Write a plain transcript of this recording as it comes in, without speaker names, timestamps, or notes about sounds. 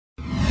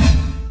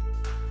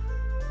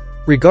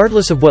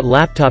Regardless of what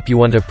laptop you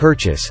want to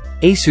purchase,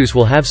 ASUS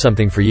will have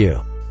something for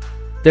you.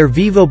 Their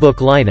VivoBook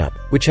lineup,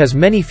 which has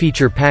many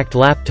feature-packed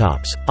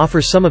laptops,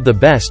 offers some of the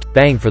best,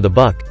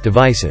 bang-for-the-buck,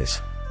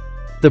 devices.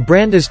 The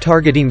brand is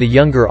targeting the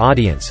younger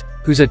audience,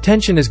 whose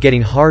attention is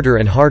getting harder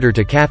and harder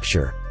to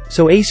capture,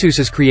 so ASUS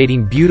is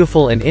creating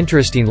beautiful and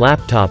interesting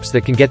laptops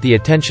that can get the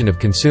attention of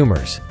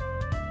consumers.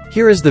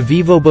 Here is the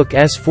VivoBook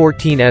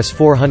S14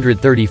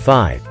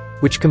 S435,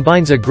 which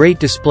combines a great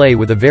display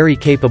with a very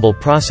capable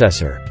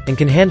processor, and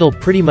can handle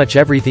pretty much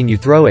everything you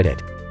throw at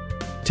it.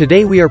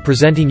 Today we are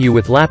presenting you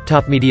with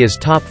Laptop Media's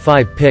top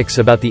 5 picks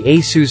about the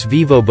ASUS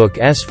VivoBook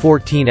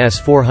S14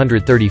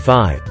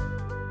 S435.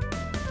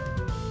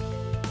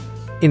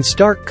 In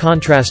stark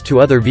contrast to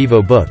other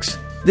VivoBooks,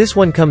 this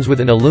one comes with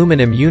an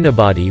aluminum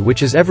unibody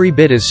which is every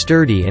bit as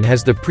sturdy and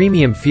has the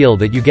premium feel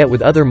that you get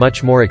with other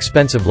much more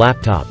expensive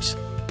laptops.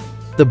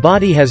 The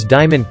body has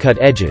diamond-cut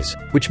edges,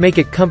 which make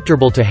it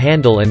comfortable to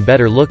handle and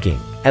better looking,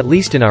 at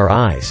least in our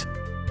eyes.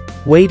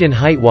 Weight and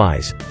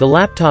height-wise, the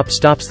laptop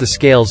stops the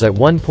scales at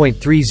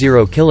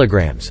 1.30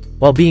 kilograms,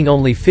 while being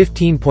only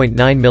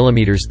 15.9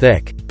 millimeters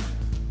thick.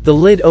 The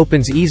lid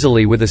opens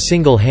easily with a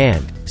single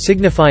hand,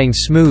 signifying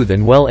smooth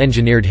and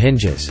well-engineered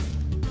hinges.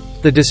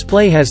 The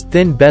display has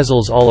thin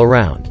bezels all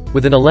around,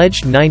 with an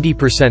alleged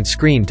 90%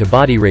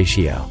 screen-to-body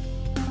ratio.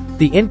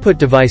 The input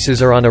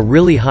devices are on a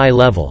really high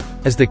level,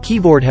 as the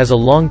keyboard has a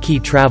long key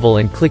travel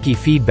and clicky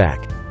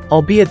feedback,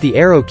 albeit the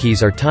arrow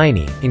keys are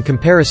tiny, in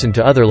comparison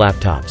to other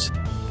laptops.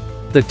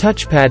 The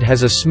touchpad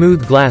has a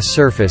smooth glass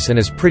surface and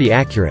is pretty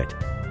accurate.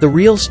 The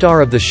real star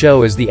of the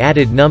show is the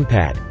added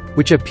numpad,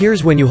 which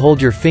appears when you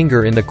hold your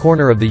finger in the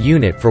corner of the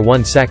unit for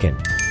 1 second.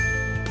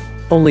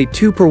 Only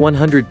 2 per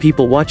 100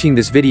 people watching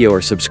this video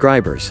are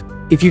subscribers.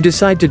 If you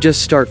decide to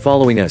just start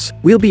following us,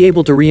 we'll be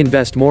able to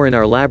reinvest more in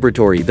our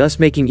laboratory, thus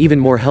making even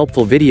more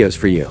helpful videos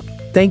for you.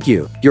 Thank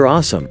you, you're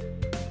awesome.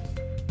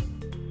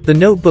 The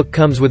notebook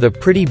comes with a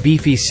pretty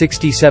beefy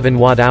 67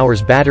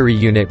 watt-hours battery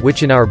unit,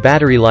 which in our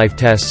battery life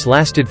tests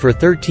lasted for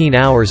 13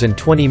 hours and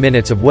 20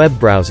 minutes of web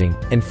browsing,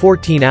 and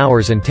 14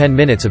 hours and 10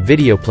 minutes of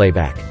video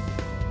playback.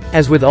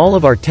 As with all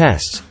of our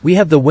tests, we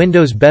have the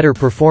Windows Better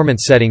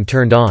Performance setting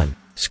turned on,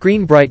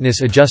 screen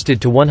brightness adjusted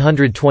to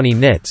 120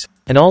 nits,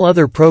 and all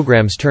other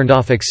programs turned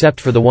off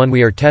except for the one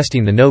we are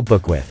testing the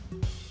notebook with.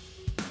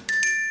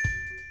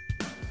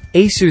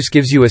 ASUS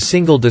gives you a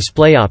single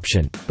display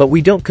option, but we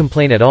don't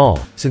complain at all,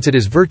 since it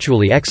is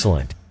virtually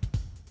excellent.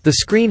 The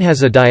screen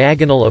has a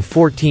diagonal of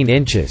 14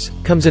 inches,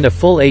 comes in a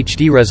full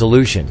HD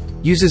resolution,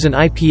 uses an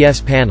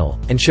IPS panel,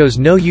 and shows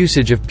no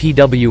usage of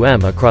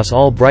PWM across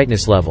all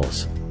brightness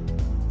levels.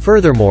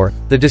 Furthermore,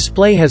 the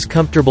display has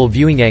comfortable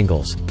viewing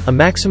angles, a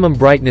maximum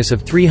brightness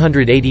of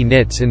 380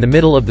 nits in the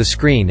middle of the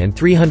screen and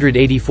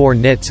 384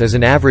 nits as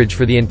an average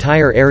for the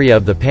entire area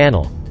of the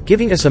panel,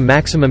 giving us a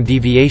maximum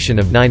deviation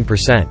of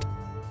 9%.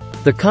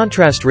 The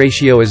contrast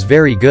ratio is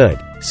very good,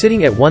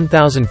 sitting at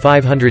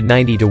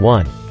 1590 to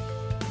 1.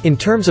 In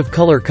terms of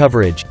color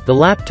coverage, the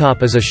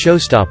laptop is a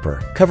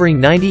showstopper, covering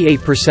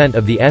 98%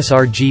 of the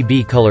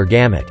sRGB color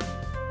gamut.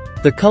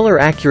 The color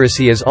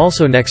accuracy is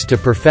also next to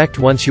perfect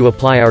once you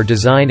apply our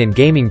design and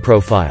gaming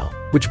profile,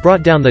 which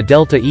brought down the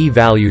delta E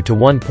value to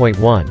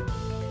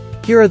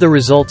 1.1. Here are the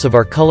results of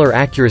our color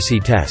accuracy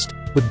test,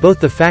 with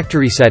both the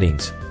factory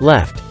settings,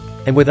 left,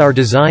 and with our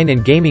design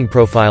and gaming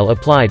profile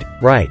applied,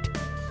 right.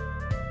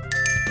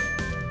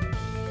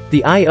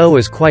 The I/O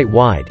is quite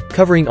wide,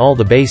 covering all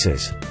the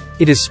bases.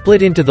 It is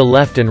split into the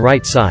left and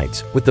right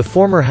sides, with the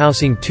former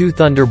housing 2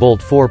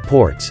 Thunderbolt 4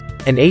 ports,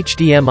 an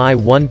HDMI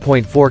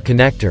 1.4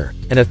 connector,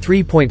 and a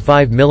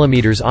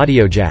 3.5mm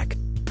audio jack.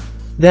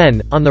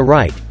 Then, on the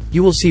right,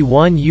 you will see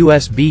one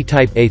USB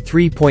Type-A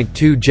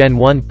 3.2 Gen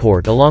 1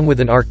 port along with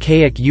an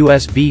archaic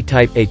USB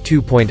Type-A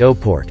 2.0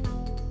 port.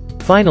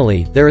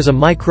 Finally, there is a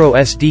micro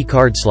SD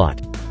card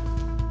slot.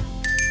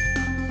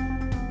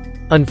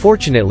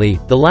 Unfortunately,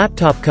 the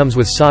laptop comes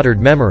with soldered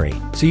memory,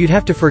 so you'd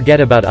have to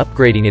forget about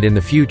upgrading it in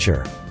the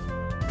future.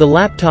 The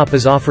laptop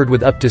is offered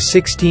with up to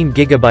 16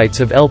 GB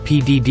of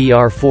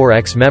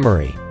LPDDR4X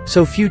memory,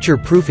 so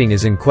future-proofing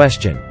is in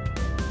question.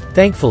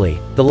 Thankfully,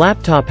 the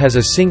laptop has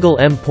a single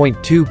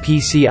M.2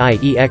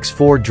 PCIe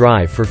X4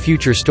 drive for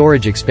future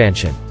storage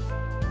expansion.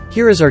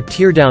 Here is our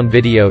teardown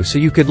video so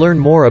you could learn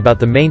more about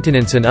the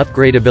maintenance and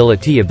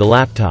upgradability of the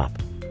laptop.